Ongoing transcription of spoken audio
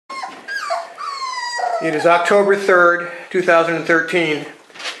It is October 3rd, 2013,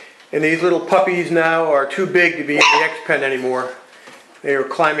 and these little puppies now are too big to be in the X-pen anymore. They are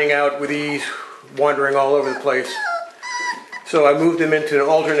climbing out with ease, wandering all over the place. So I moved them into an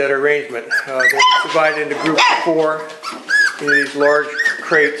alternate arrangement. They're divided into groups of 4 in these large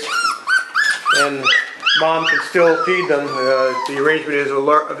crates, and Mom can still feed them. The arrangement is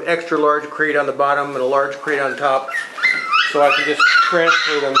an extra large crate on the bottom and a large crate on top, so I can just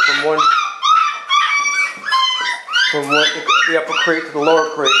transfer them from the upper crate to the lower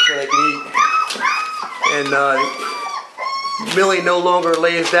crate so they can eat. And Millie no longer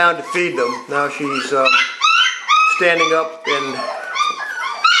lays down to feed them. Now she's standing up, and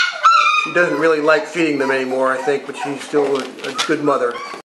she doesn't really like feeding them anymore, I think, but she's still a good mother.